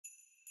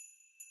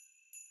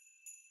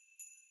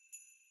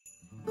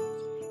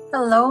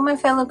Hello my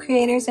fellow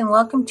creators and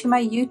welcome to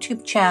my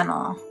YouTube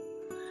channel.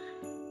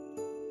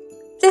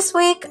 This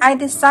week I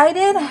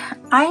decided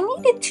I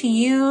needed to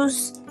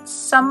use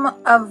some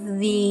of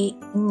the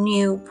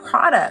new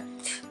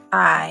product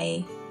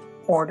I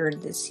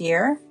ordered this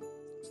year,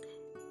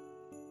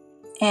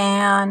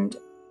 and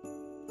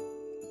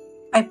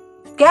I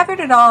gathered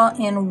it all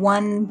in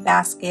one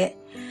basket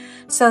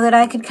so that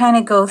I could kind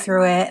of go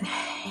through it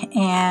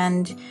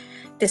and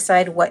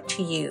decide what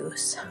to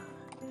use.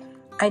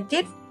 I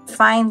did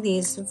find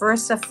these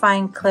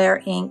VersaFine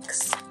Clair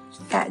inks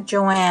at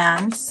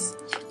Joann's,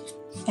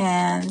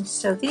 and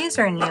so these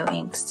are new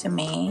inks to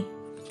me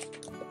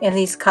in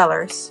these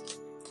colors,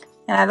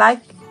 and I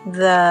like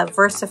the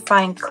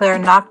VersaFine Clair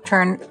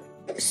Nocturne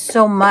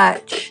so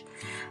much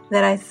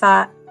that I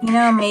thought, you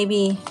know,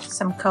 maybe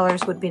some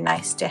colors would be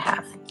nice to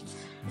have.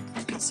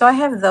 So I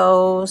have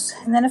those,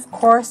 and then of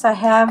course I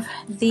have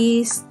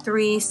these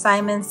three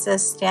Simon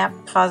Says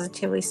Stamp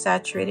Positively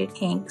Saturated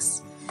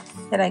inks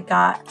that I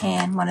got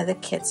in one of the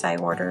kits I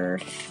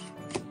ordered.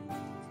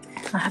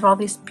 I have all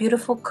these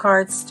beautiful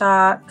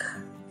cardstock,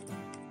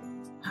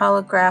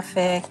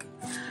 holographic,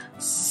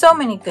 so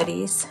many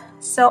goodies.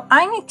 So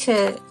I need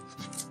to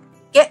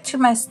get to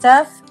my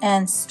stuff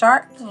and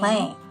start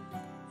playing.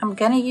 I'm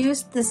gonna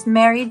use this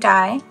Mary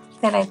die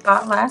that I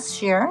got last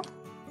year.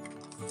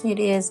 It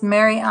is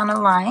Mary on a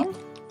Line,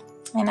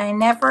 and I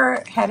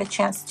never had a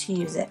chance to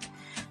use it.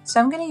 So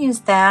I'm going to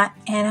use that,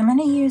 and I'm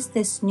going to use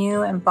this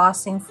new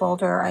embossing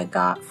folder I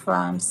got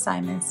from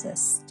Simon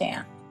Says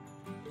Stamp.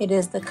 It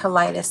is the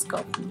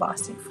Kaleidoscope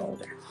embossing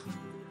folder.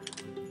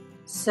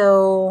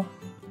 So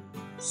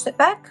sit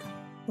back,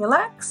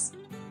 relax,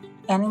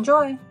 and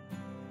enjoy.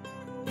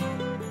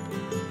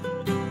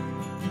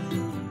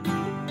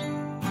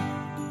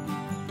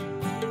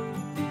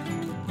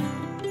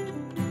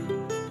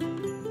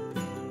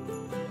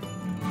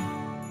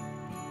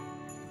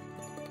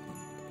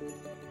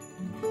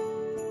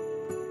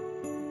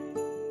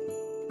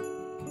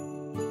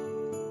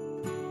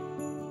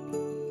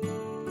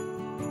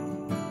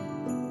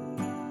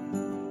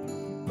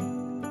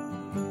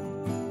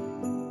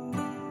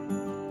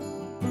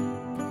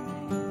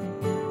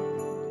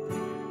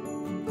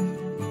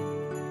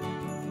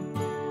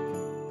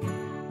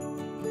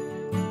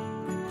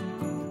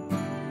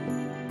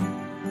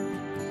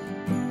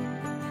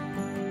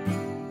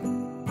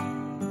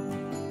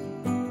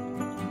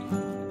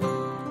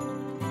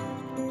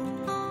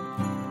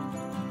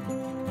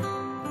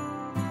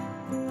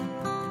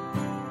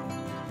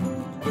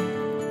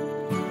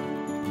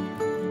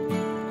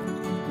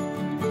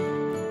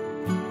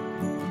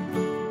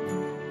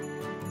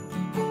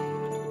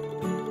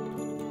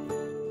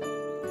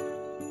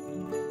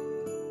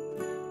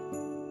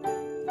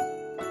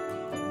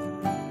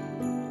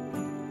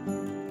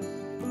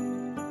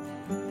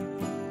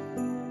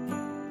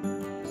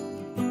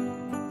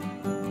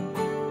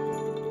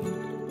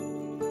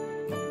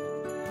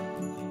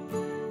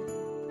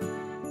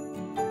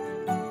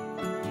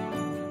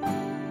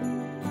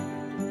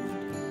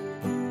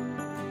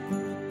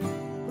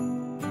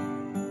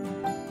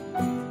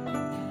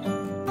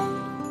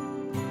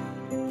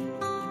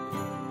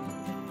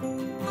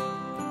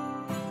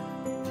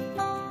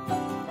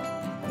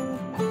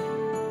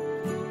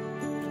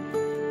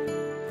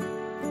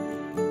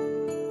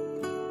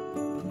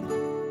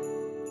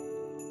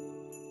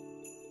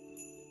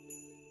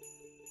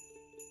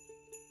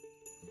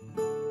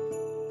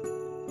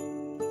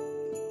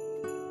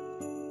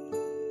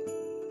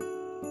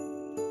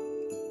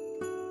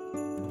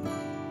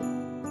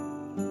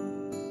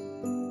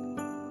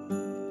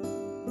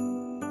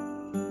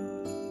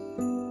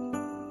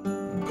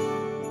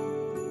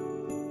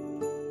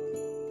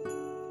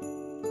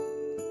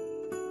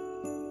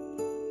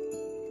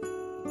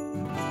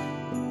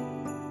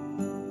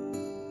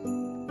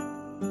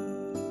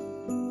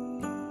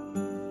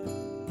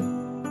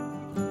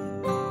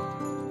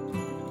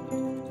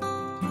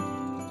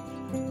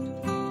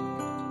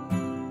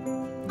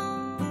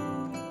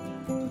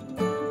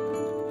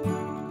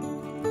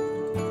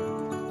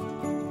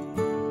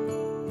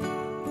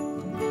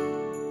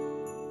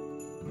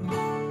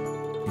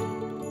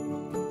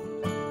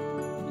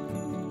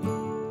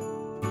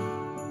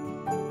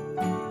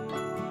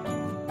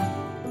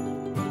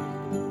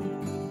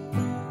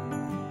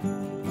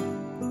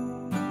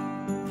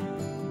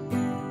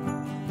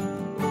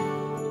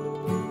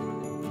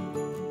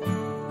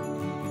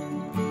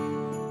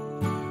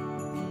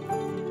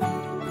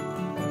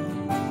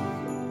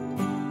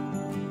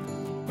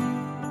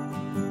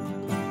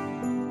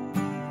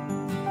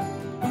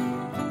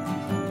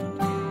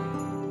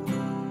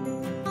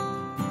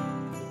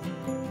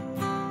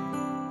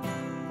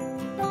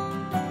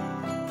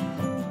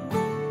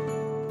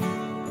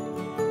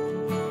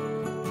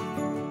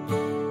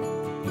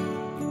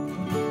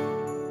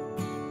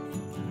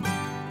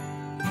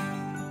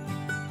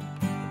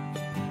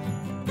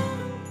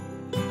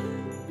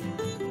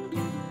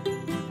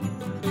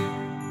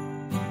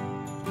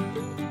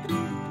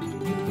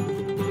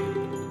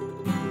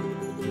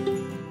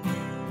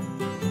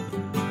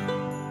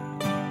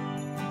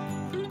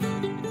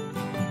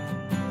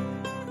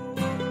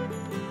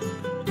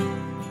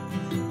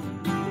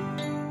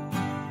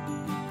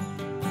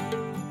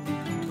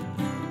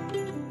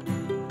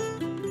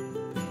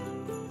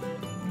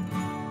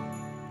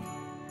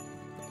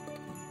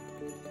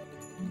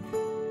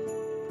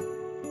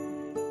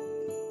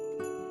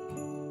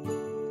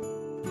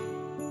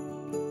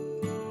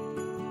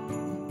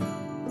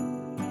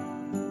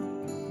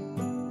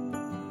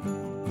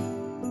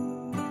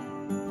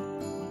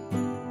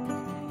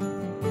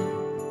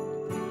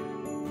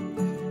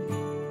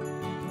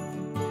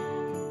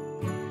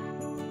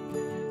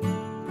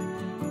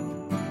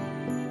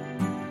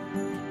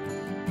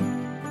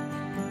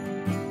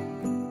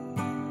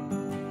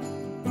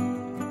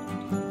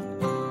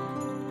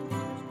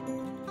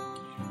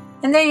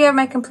 And there you have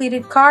my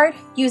completed card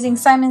using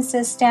Simon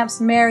Says Stamps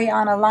Mary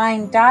on a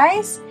Line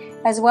dies,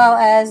 as well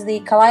as the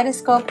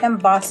Kaleidoscope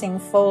embossing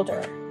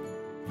folder.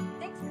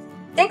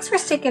 Thanks for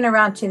sticking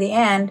around to the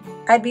end.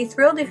 I'd be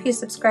thrilled if you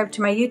subscribed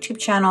to my YouTube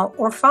channel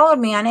or followed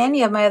me on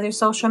any of my other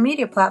social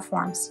media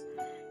platforms.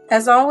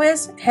 As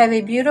always, have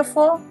a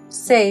beautiful,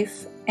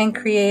 safe, and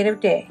creative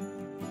day.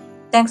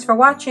 Thanks for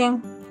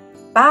watching.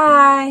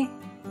 Bye!